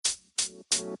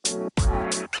Welcome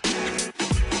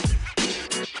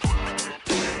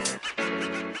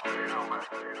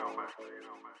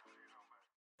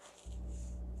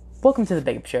to the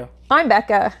Bake Up Show. I'm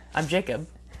Becca. I'm Jacob.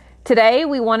 Today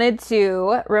we wanted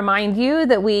to remind you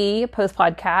that we post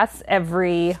podcasts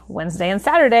every Wednesday and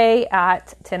Saturday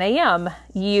at 10 a.m.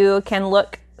 You can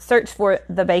search for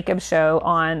The Bake Up Show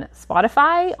on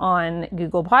Spotify, on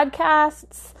Google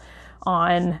Podcasts,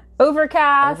 on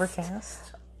Overcast.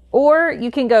 Or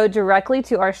you can go directly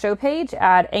to our show page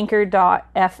at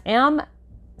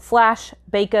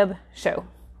anchor.fm/bakeupshow.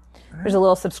 There's a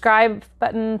little subscribe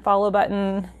button, follow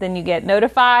button. Then you get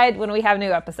notified when we have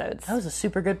new episodes. That was a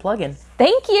super good plug-in.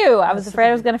 Thank you. I was afraid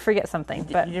I was going to forget something.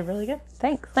 But you did really good.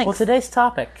 Thanks. Well, today's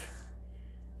topic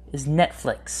is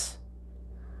Netflix.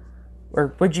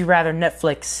 Or would you rather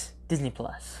Netflix, Disney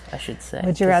Plus, I should say.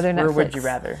 Would you rather Netflix? Or would you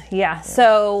rather? Yeah.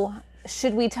 So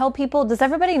should we tell people, does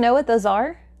everybody know what those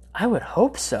are? I would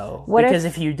hope so. Because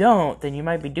if you don't, then you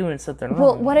might be doing something wrong.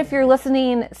 Well, what if you're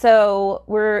listening, so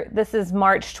this is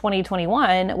March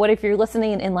 2021. What if you're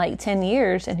listening in like 10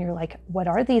 years and you're like, what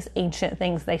are these ancient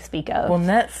things they speak of? Well,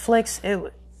 Netflix,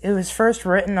 it was first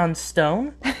written on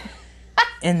stone.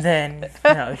 And then,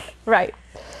 Right.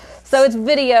 So it's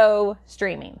video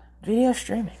streaming. Video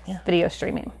streaming, yeah. Video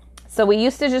streaming. So we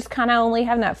used to just kind of only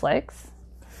have Netflix.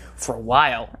 For a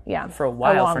while. Yeah. For a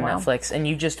while for Netflix. And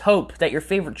you just hope that your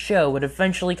favorite show would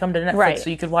eventually come to Netflix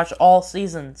so you could watch all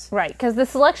seasons. Right. Because the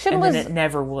selection was... And then it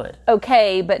never would.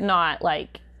 Okay, but not,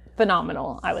 like,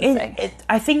 phenomenal, I would say.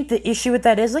 I think the issue with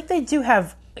that is, like, they do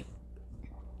have like,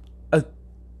 a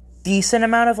decent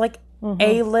amount of, like,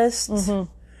 A-list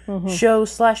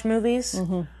shows / movies.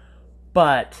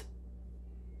 But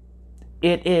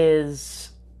it is...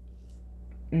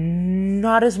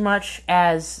 not as much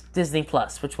as Disney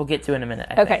Plus, which we'll get to in a minute.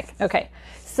 I think. Okay.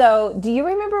 So, do you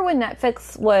remember when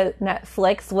Netflix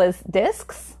was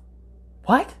discs?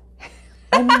 What?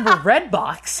 I remember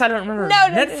Redbox. I don't remember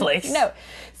Netflix. No.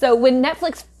 So, when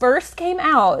Netflix first came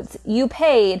out, you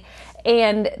paid,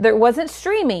 and there wasn't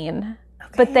streaming,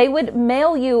 but they would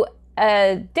mail you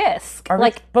a disc.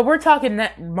 But we're talking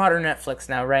modern Netflix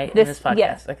now, right? In this podcast.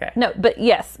 Yes. Okay. No, but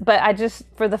I just,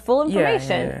 for the full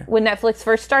information, when Netflix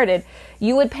first started,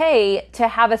 you would pay to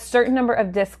have a certain number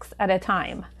of discs at a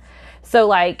time. So,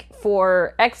 like,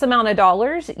 for X amount of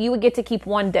dollars, you would get to keep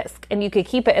one disc, and you could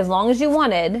keep it as long as you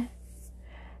wanted.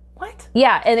 What?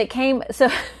 Yeah, and it came, so...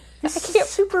 It's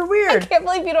super weird. I can't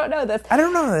believe you don't know this. I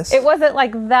don't know this. It wasn't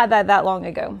like that long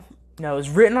ago. No, it was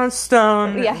written on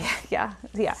stone. Yeah.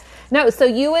 No, so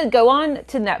you would go on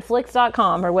to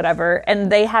Netflix.com or whatever, and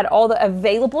they had all the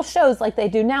available shows like they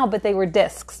do now, but they were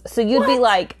discs. So you'd be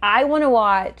like, I want to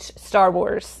watch Star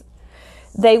Wars.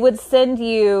 They would send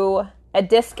you a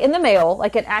disc in the mail,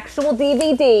 like an actual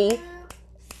DVD,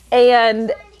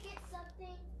 and... I'm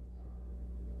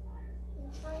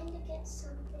trying to get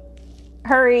something.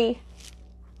 Hurry.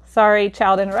 Sorry,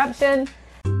 child interruption.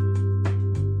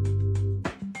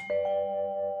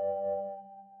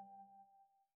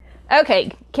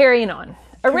 Okay, carrying on.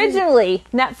 Originally,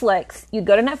 Netflix, you'd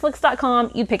go to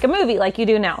Netflix.com, you'd pick a movie like you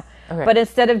do now. Okay. But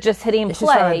instead of just hitting It's just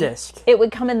on a play, disc. it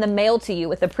would come in the mail to you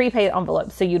with a prepaid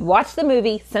envelope. So you'd watch the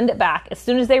movie, send it back. As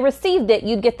soon as they received it,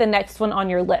 you'd get the next one on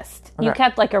your list. You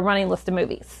kept like a running list of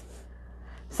movies.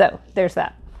 So, there's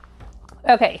that.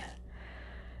 Okay.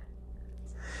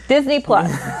 Disney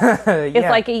Plus. It's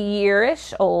like a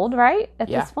year-ish old, right? At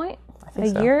this point? I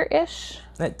think so. Year-ish?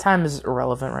 Time is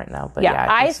irrelevant right now, but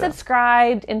I think so.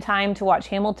 subscribed in time to watch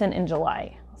Hamilton in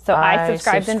July. So I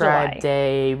subscribed in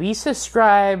July. We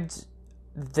subscribed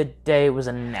the day it was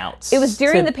announced. It was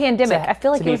during the pandemic. I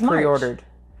feel like it was March. Pre-ordered.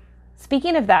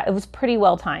 Speaking of that, it was pretty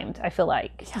well timed, I feel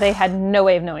like. Yeah. They had no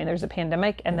way of knowing there was a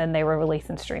pandemic, and then they were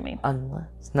releasing streaming. No,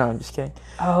 I'm just kidding.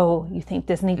 Oh, you think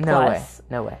Disney Plus?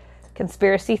 No way.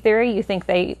 Conspiracy theory, you think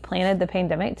they planted the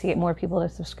pandemic to get more people to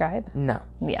subscribe? No.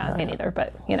 Yeah, me neither,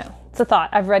 but, it's a thought.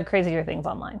 I've read crazier things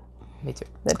online. Me too.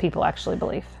 That people actually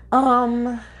believe.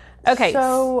 Okay.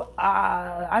 So,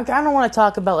 I kind of want to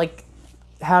talk about, like,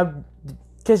 how...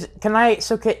 Because,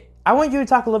 I want you to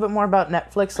talk a little bit more about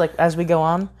Netflix, like, as we go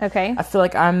on. Okay. I feel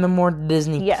like I'm the more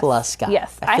Disney Plus guy.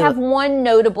 Yes. I have one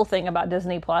notable thing about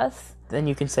Disney Plus. Then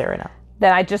you can say it right now.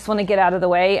 That I just want to get out of the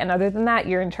way. And other than that,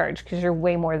 you're in charge because you're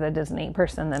way more the Disney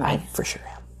person than me. I for sure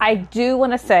am. I do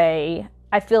want to say,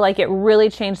 I feel like it really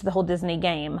changed the whole Disney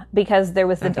game because there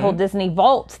was the whole Disney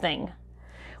Vault thing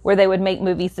where they would make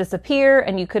movies disappear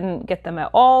and you couldn't get them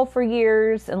at all for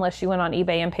years unless you went on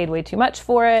eBay and paid way too much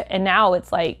for it. And now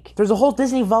it's like... There's a whole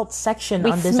Disney Vault section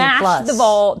on Disney+. Smashed the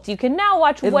vault. You can now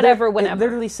watch whatever, whenever. It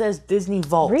literally says Disney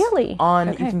Vault. Really? You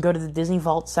can go to the Disney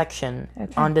Vault section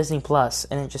on Disney+,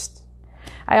 and it just...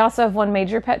 I also have one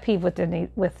major pet peeve with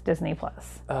Disney+.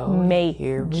 Oh,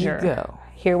 major. Here we go.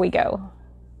 Here we go.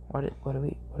 What do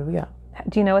we got?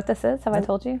 Do you know what this is? Have I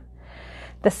told you?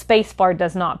 The space bar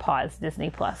does not pause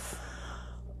Disney+.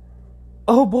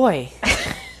 Oh boy.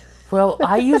 Well,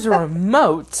 I use a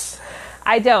remote.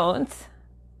 I don't.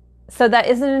 So that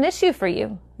isn't an issue for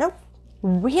you? Nope.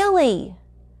 Really?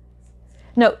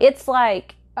 No, it's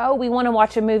like, oh, we want to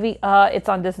watch a movie. It's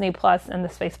on Disney Plus and the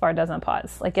space bar doesn't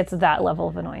pause. Like, it's that level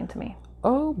of annoying to me.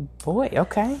 Oh boy.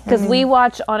 Okay. Because we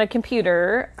watch on a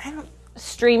computer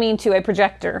streaming to a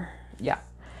projector. Yeah.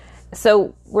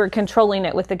 So we're controlling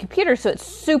it with the computer, so it's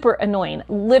super annoying.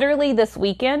 Literally this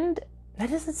weekend... That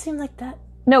doesn't seem like that.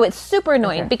 No, it's super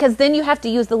annoying because then you have to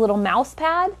use the little mouse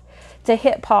pad to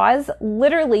hit pause.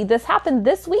 Literally, this happened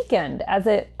this weekend, as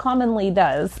it commonly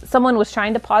does. Someone was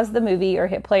trying to pause the movie or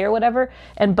hit play or whatever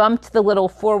and bumped the little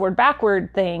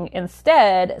forward-backward thing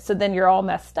instead, so then you're all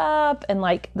messed up, and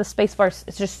like the space bar,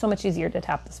 it's just so much easier to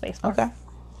tap the space bar. Okay.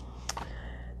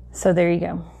 So there you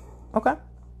go. Okay.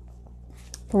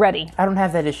 Ready. I don't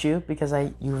have that issue because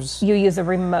I use... You use a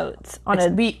remote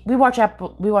on we watch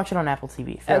Apple. We watch it on Apple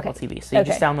TV for Apple TV. So you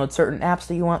just download certain apps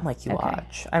that you want, like you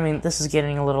watch. I mean, this is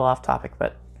getting a little off topic,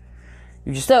 but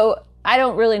you just... So I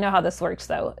don't really know how this works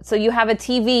though. So you have a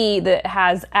TV that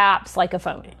has apps like a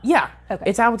phone. Yeah. Okay.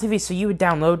 It's Apple TV, so you would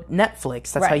download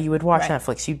Netflix. That's how you would watch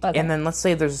Netflix. And then let's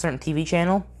say there's a certain TV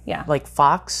channel, like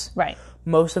Fox. Right.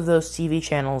 Most of those TV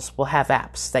channels will have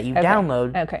apps that you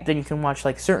download. Okay. Then you can watch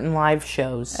like certain live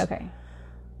shows. Okay.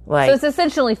 Like, so it's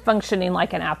essentially functioning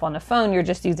like an app on a phone. You're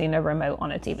just using a remote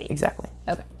on a TV. Exactly.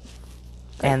 Okay.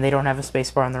 And they don't have a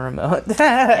space bar on the remote.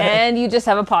 And you just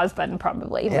have a pause button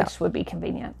probably, which would be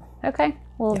convenient. Okay.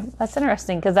 Well, that's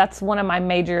interesting because that's one of my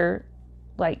major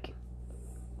like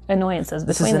annoyances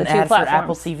between the two platforms. This is an ad for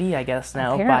Apple TV, I guess,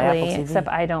 now. Apparently, by Apple TV. Except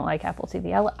I don't like Apple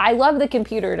TV. I love the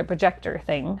computer to projector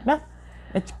thing. Yeah.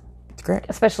 It's great.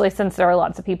 Especially since there are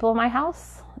lots of people in my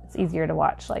house. It's easier to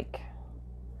watch like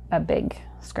a big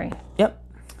screen. Yep.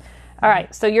 All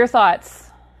right. So your thoughts?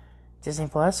 Disney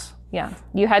Plus? Yeah.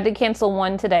 You had to cancel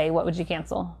one today. What would you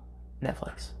cancel?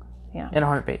 Netflix. Yeah. In a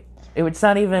heartbeat. It's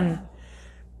not even...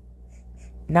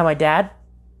 Now my dad,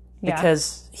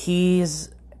 because he's...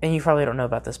 And you probably don't know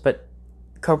about this, but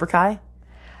Cobra Kai?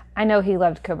 I know he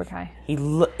loved Cobra Kai.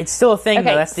 It's still a thing,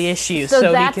 though. That's the issue.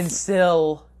 So he can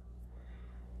still...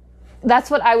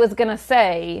 That's what I was going to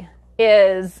say,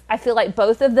 is I feel like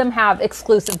both of them have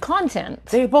exclusive content.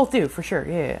 They both do, for sure.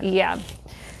 Yeah.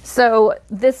 So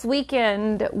this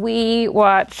weekend, we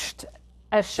watched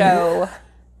a show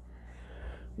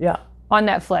on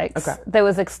Netflix that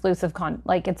was exclusive content.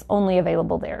 Like, it's only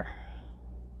available there.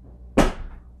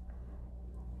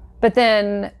 But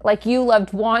then, like, you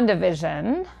loved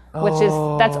WandaVision,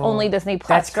 that's only Disney Plus,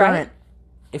 that's current.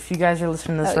 If you guys are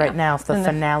listening to this right now, it's the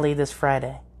finale this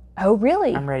Friday. Oh,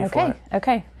 really? I'm ready for it.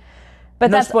 Okay. But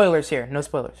no spoilers here. No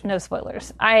spoilers. No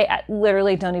spoilers. I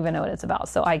literally don't even know what it's about,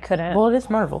 so I couldn't. Well, it is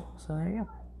Marvel, so there you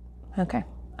go. Okay.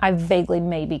 I vaguely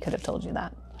maybe could have told you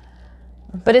that.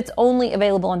 But it's only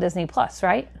available on Disney Plus,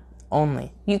 right?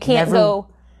 Only. You can't go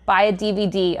buy a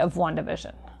DVD of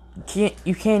WandaVision.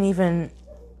 You can't even...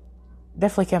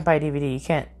 Definitely can't buy a DVD. You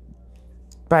can't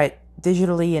buy it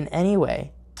digitally in any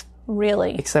way.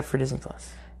 Really? Except for Disney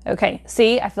Plus. Okay.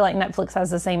 See, I feel like Netflix has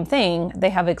the same thing. They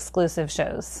have exclusive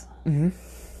shows. Mm-hmm.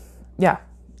 Yeah.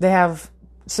 They have...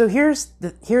 So here's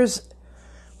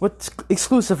what's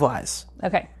exclusive-wise.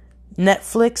 Okay.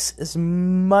 Netflix is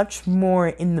much more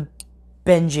in the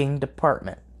binging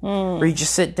department. Where you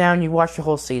just sit down, you watch the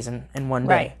whole season in one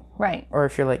day. Right. Or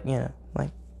if you're like,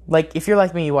 like if you're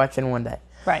like me, you watch it in one day.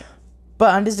 Right.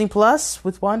 But on Disney Plus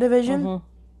with WandaVision,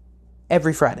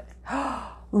 every Friday.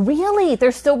 Really?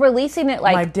 They're still releasing it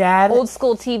like old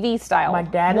school TV style. My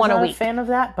dad is not a fan of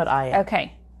that, but I am.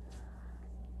 Okay.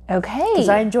 Because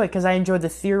I enjoy the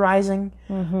theorizing.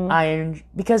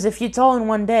 Because if it's all in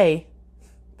one day,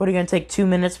 what are you going to take 2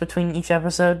 minutes between each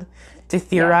episode to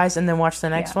theorize and then watch the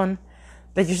next one?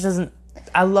 That just doesn't...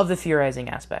 I love the theorizing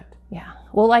aspect. Yeah.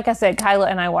 Well, like I said, Kyla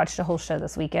and I watched a whole show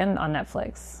this weekend on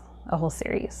Netflix. A whole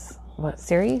series. What? Show?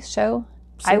 Series?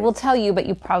 I will tell you, but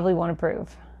you probably won't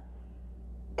approve.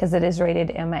 Because it is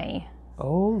rated MA.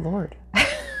 Oh, Lord.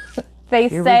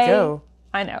 Here we go.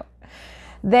 I know.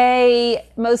 They,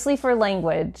 mostly for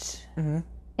language, and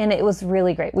it was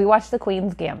really great. We watched The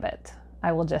Queen's Gambit.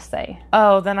 I will just say.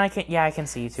 Oh, then I can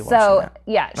see you two watching So, that.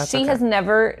 yeah, she has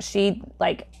never,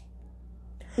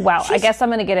 wow, I guess I'm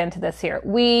going to get into this here.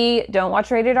 We don't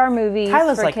watch rated R movies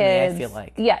Kyla's for like kids. me, I feel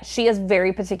like. Yeah, she is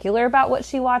very particular about what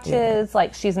she watches.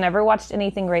 Like, she's never watched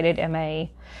anything rated MA.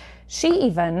 She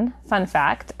even, fun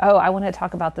fact, I want to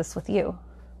talk about this with you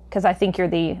because I think you're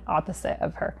the opposite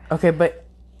of her. Okay, but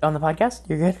on the podcast,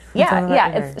 you're good?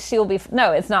 Yeah,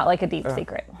 it's not like a deep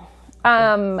secret.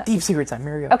 Deep secret time,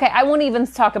 here we go. Okay, I won't even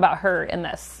talk about her in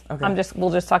this. Okay.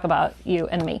 We'll just talk about you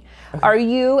and me. Okay. Are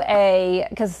you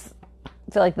because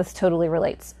I feel like this totally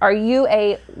relates. Are you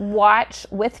a watch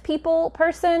with people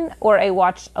person or a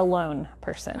watch alone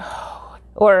person?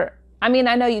 Or, I mean,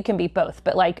 I know you can be both,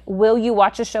 but like, will you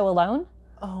watch a show alone?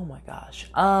 Oh my gosh.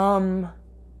 I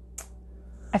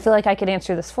feel like I could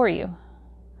answer this for you.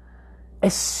 I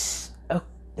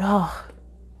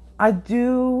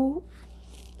do.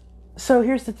 So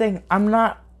here's the thing. I'm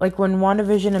not, like, when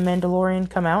WandaVision and Mandalorian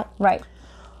come out. Right.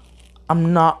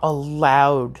 I'm not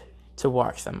allowed to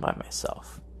watch them by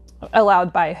myself.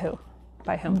 Allowed by who?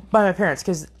 By whom? By my parents,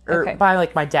 by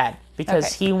like my dad,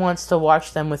 because he wants to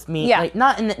watch them with me. Yeah, like,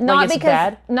 not because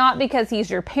bad. Not because he's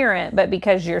your parent, but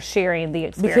because you're sharing the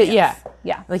experience.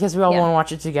 Yeah. Because we all want to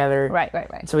watch it together. Right.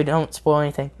 So we don't spoil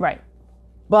anything. Right.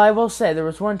 But I will say there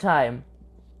was one time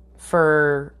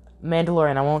for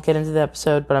Mandalorian. I won't get into the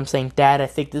episode, but I'm saying, Dad, I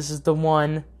think this is the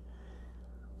one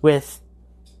with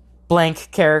blank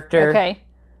character. Okay.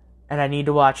 And I need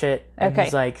to watch it. And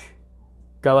he's like,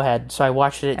 go ahead. So I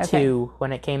watched it too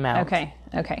when it came out. Okay.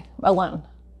 Alone.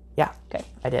 Yeah. Okay.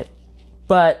 I did.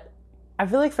 But I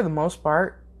feel like for the most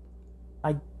part,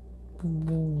 I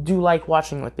do like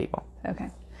watching with people. Okay.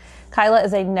 Kyla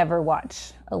is a never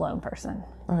watch alone person.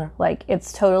 Okay. Like,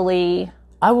 it's totally...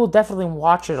 I will definitely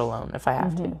watch it alone if I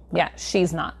have to. Yeah,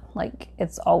 she's not. Like,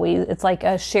 it's like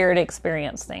a shared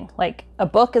experience thing. Like, a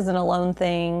book is an alone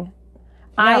thing.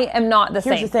 Now, I am not the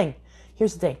same.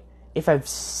 Here's the thing. If I've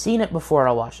seen it before,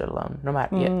 I'll watch it alone. No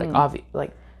matter, I'll do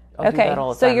that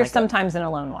all the time. So you're sometimes an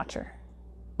alone watcher.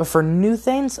 But for new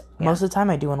things, most of the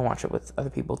time I do want to watch it with other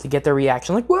people to get their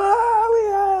reaction. Like,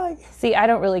 whoa, See, I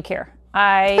don't really care.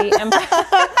 I am...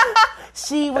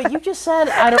 See, what you just said,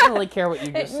 I don't really care what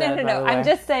you just said. No. I'm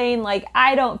just saying, like,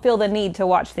 I don't feel the need to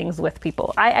watch things with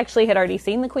people. I actually had already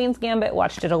seen The Queen's Gambit,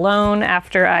 watched it alone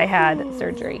after I had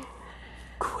surgery.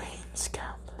 Queen's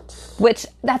Gambit. Which,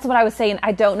 that's what I was saying.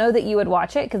 I don't know that you would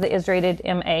watch it because it is rated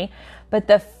MA. But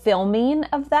the filming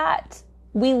of that,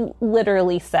 we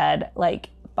literally said, like,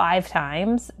 5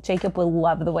 times, Jacob will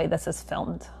love the way this is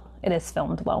filmed. It is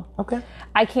filmed well. Okay.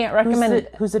 I can't recommend...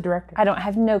 Who's the director? I don't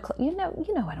have no clue. You know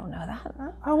I don't know that.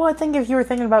 Oh, well, I think if you were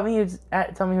thinking about me, you'd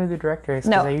tell me who the director is,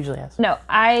 because I usually ask. No,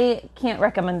 I can't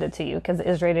recommend it to you because it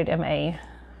is rated MA.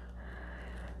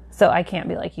 So I can't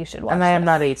be like, you should watch it. And I am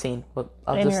not 18. But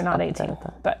you're not 18.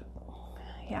 But,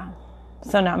 yeah.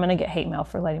 So now I'm going to get hate mail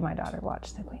for letting my daughter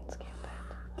watch The Queen's Gambit.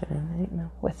 Getting hate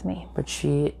mail? With me. But if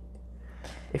you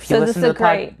listen to the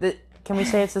podcast... Can we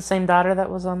say it's the same daughter that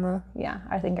was on the... Yeah,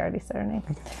 I think I already said her name.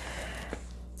 Okay.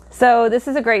 So this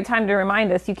is a great time to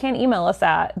remind us, you can email us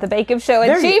at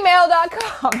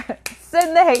thebakevshow@gmail.com.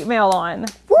 Send the hate mail on.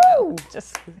 Woo!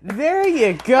 There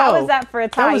you go. How was that for a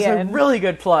tie-in? That was a really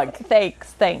good plug.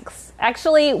 Thanks.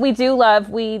 Actually, we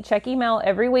check email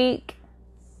every week.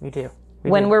 We do.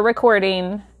 When we're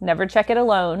recording, never check it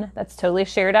alone. That's totally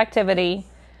shared activity.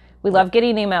 We love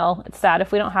getting email. It's sad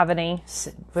if we don't have any.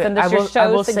 Send us your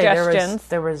show suggestions.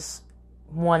 There was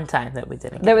one time that we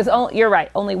didn't. You're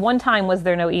right. Only one time was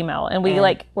there no email, and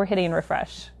we're hitting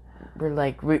refresh. We're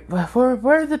like, where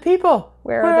are the people?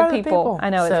 Where are the people? I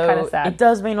know, it's kind of sad. It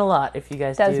does mean a lot if you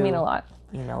guys do. It does mean a lot.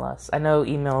 Email us. I know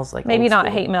emails like maybe not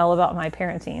hate mail about my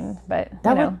parenting, but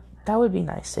that would be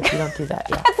nice if you don't do that.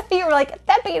 Yeah. You were like,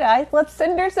 that'd be nice. Let's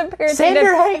send her some parenting. Send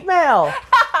her hate mail.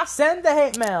 Send the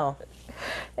hate mail.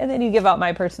 And then you give out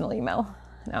my personal email.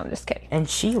 No, I'm just kidding. And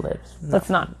she lives. No. Let's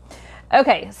not.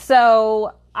 Okay,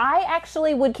 so I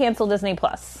actually would cancel Disney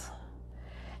Plus.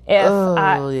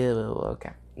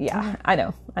 Okay. Yeah, I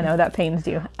know that pains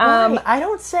you. I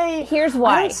don't say. Here's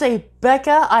why. I don't say,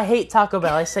 Becca, I hate Taco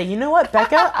Bell. I say, you know what,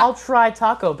 Becca, I'll try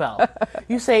Taco Bell.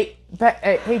 You say,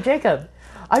 hey Jacob,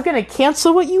 I'm gonna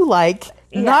cancel what you like,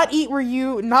 not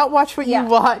watch what you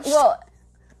watch. Well,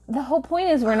 the whole point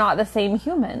is we're not the same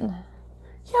human.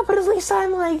 Yeah, but at least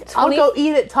I'm like, I'll go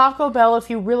eat at Taco Bell if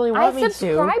you really want me to. I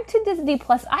subscribe to Disney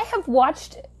Plus. I have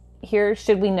watched, here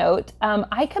should we note,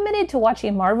 I committed to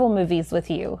watching Marvel movies with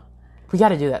you. We got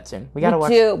to do that soon. We got to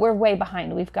watch. We're way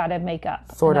behind. We've got to make up.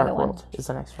 Thor: Dark World is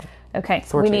the next one. Okay,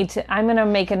 we need to. I'm going to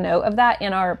make a note of that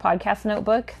in our podcast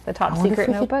notebook, the top secret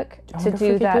notebook, to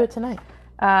do that. Do it tonight.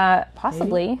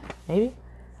 Possibly. Maybe.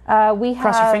 We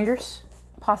Cross have your fingers.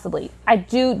 possibly. I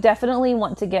do definitely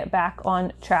want to get back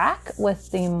on track with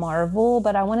the Marvel,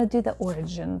 but I want to do the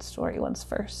origin story ones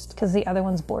first because the other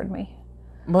ones bored me.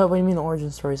 What do you mean the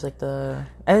origin stories? Like the...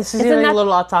 And this is Isn't getting that- a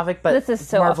little off topic, but This is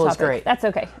so Marvel off is topic. great. That's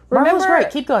okay. Marvel is Remember,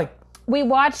 great. Keep going. we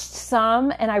watched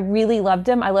some, and I really loved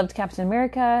them. I loved Captain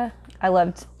America. I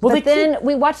loved... Well, but then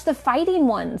we watched the fighting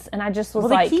ones, and I just was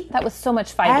that was so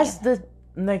much fighting. As the,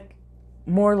 like,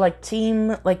 more, like,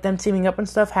 team, like, them teaming up and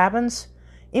stuff happens,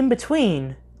 in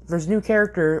between, there's new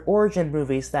character origin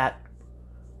movies that...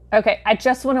 Okay, I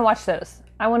just want to watch those.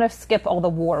 I want to skip all the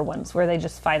war ones where they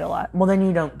just fight a lot. Well, then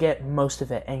you don't get most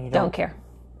of it, and you Don't care.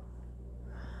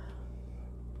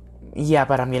 Yeah,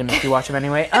 but I'm gonna make you watch them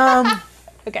anyway.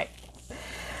 Okay.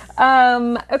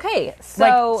 Okay,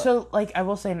 so... Like, I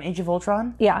will say in Age of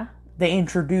Ultron, yeah. they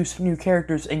introduce new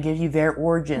characters and give you their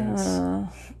origins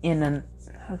in an...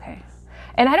 Okay.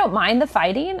 And I don't mind the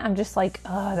fighting. I'm just like,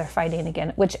 oh, they're fighting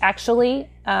again. Which actually,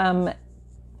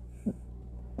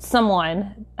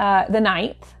 someone, the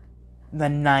ninth, The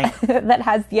ninth. that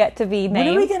has yet to be named.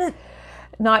 When are we gonna...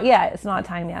 Not yet. It's not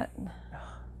time yet.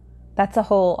 That's a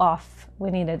whole off.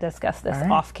 We need to discuss this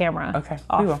off camera. Okay.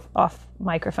 We will. Off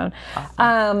microphone.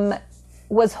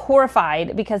 Was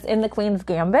horrified because in the Queen's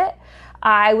Gambit,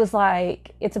 I was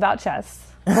like, it's about chess.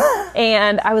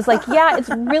 And I was like, yeah, it's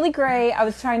really great. I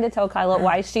was trying to tell Kyla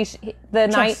why the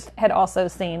ninth had also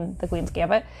seen the Queen's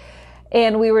Gambit.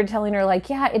 And we were telling her, like,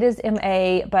 yeah, it is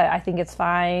MA, but I think it's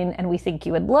fine, and we think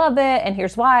you would love it, and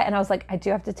here's why. And I was like, I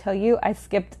do have to tell you, I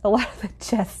skipped a lot of the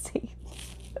chess scenes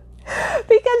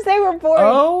because they were boring.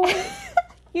 Oh.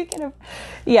 You can have...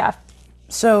 Yeah.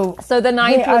 So the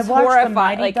ninth was I watched horrified. the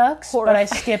Mighty Ducks, but I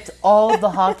skipped all of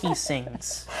the hockey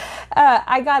scenes.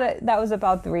 I got it. That was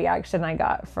about the reaction I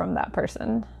got from that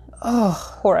person. Oh.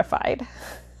 Horrified.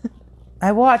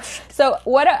 I watched... So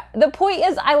the point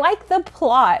is, I like the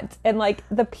plot and like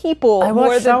the people. I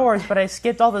watched Star Wars, but I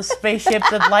skipped all the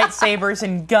spaceships and lightsabers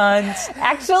and guns.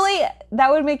 Actually, that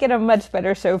would make it a much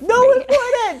better show for me. No, it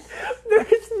wouldn't.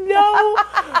 There's no...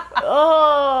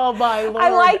 Oh, my Lord. I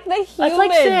like the human. It's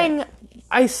like saying...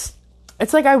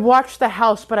 It's like I watched The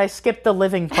House, but I skipped the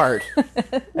living part.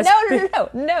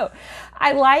 No.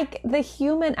 I like the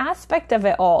human aspect of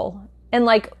it all. And,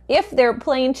 like, if they're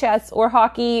playing chess or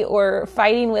hockey or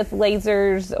fighting with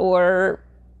lasers or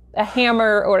a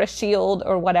hammer or a shield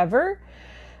or whatever,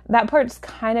 that part's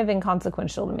kind of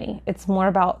inconsequential to me. It's more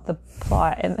about the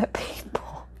plot and the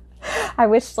people. I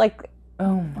wish, like...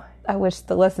 Oh, my... I wish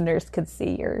the listeners could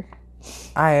see your...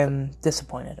 I am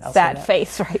disappointed. Sad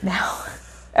face right now.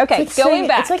 Okay, going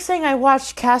back. It's like saying I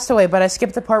watched Castaway, but I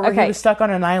skipped the part where he was stuck on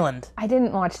an island. I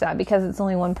didn't watch that because it's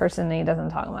only one person and he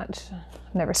doesn't talk much.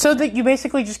 Never. So that you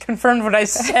basically just confirmed what I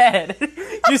said.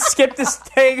 You skipped this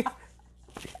thing.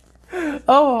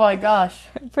 Oh my gosh.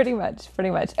 Pretty much.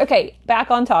 Okay,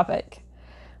 back on topic.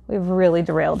 We've really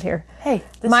derailed here. Hey,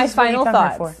 my final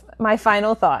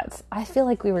thoughts. I feel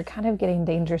like we were kind of getting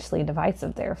dangerously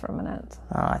divisive there for a minute.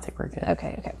 Oh, I think we're good.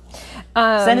 Okay.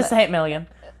 Send us the hate mail again.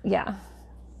 Yeah.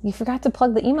 You forgot to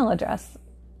plug the email address.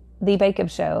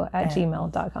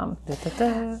 thebakeup@gmail.com.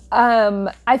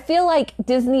 I feel like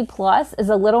Disney Plus is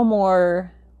a little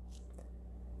more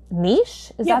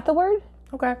niche. Is that the word?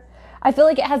 Okay. I feel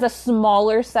like it has a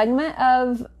smaller segment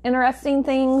of interesting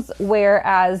things,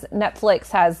 whereas Netflix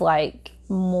has like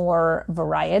more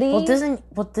variety. Well,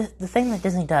 the thing that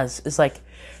Disney does is like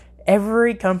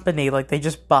every company, like they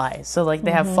just buy. So like they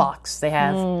have Fox, they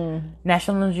have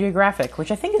National Geographic,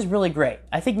 which I think is really great.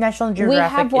 I think National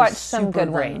Geographic we have watched is some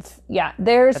good great. ones. Yeah,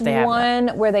 there's They one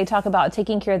where they talk about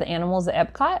taking care of the animals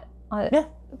at Epcot. Yeah.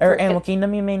 Or Animal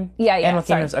Kingdom, you mean? Yeah, Animal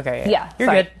sorry. Kingdom's okay. Yeah, You're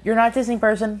sorry. good. You're not a Disney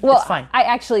person. Well, it's fine. I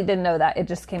actually didn't know that. It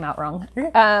just came out wrong.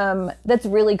 That's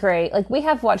really great. Like, we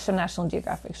have watched some National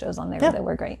Geographic shows on there that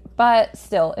were great. But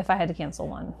still, if I had to cancel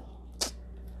one.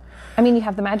 I mean, you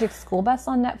have the Magic Schoolbus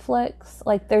on Netflix.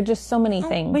 Like, there are just so many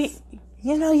things. Wait,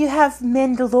 you have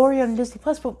Mandalorian on Disney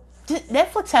Plus, but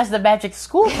Netflix has the Magic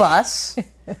Schoolbus.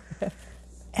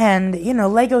 And,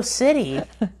 Lego City.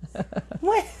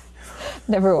 What?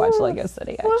 Never watched Lego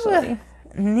City, actually.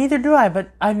 Neither do I,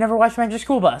 but I've never watched Magic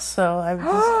Schoolbus, so I was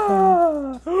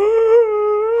just...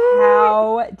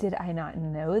 How did I not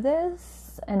know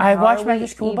this? And I how watched are we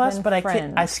Magic Schoolbus, even but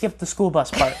friends? I skipped the school bus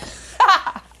part.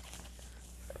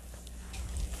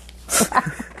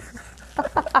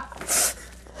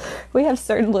 We have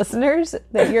certain listeners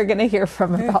that you're going to hear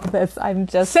from about this. I'm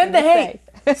just Send the gonna hate.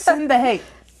 say. Send the hate.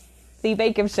 The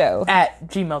Bacon Show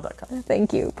 @gmail.com.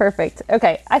 Thank you. Perfect.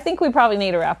 Okay. I think we probably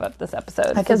need to wrap up this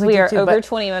episode because we we do are too, over but-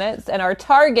 20 minutes and our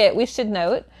target, we should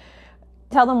note,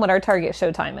 tell them what our target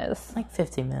show time is. Like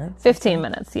 15 minutes. 15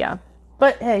 minutes, yeah.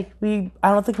 But hey,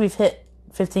 I don't think we've hit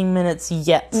 15 minutes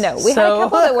yet. No, we had a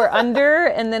couple that were under,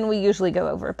 and then we usually go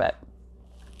over, but...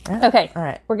 Okay, all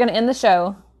right. We're going to end the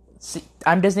show. See,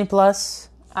 I'm Disney Plus.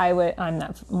 I'm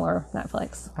more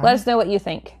Netflix. Let us know what you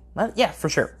think. Yeah, for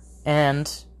sure.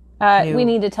 And we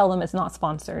need to tell them it's not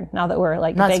sponsored. Now that we're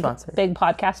like big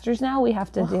podcasters now, we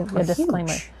have to do a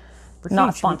disclaimer.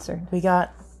 Not sponsored. We got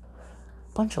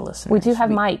a bunch of listeners. We do have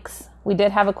mics. We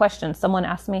did have a question. Someone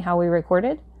asked me how we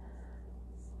recorded,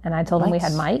 and I told them we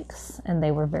had mics, and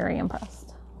they were very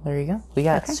impressed. There you go. We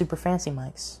got super fancy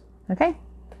mics. Okay.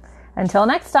 Until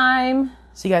next time.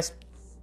 See you guys.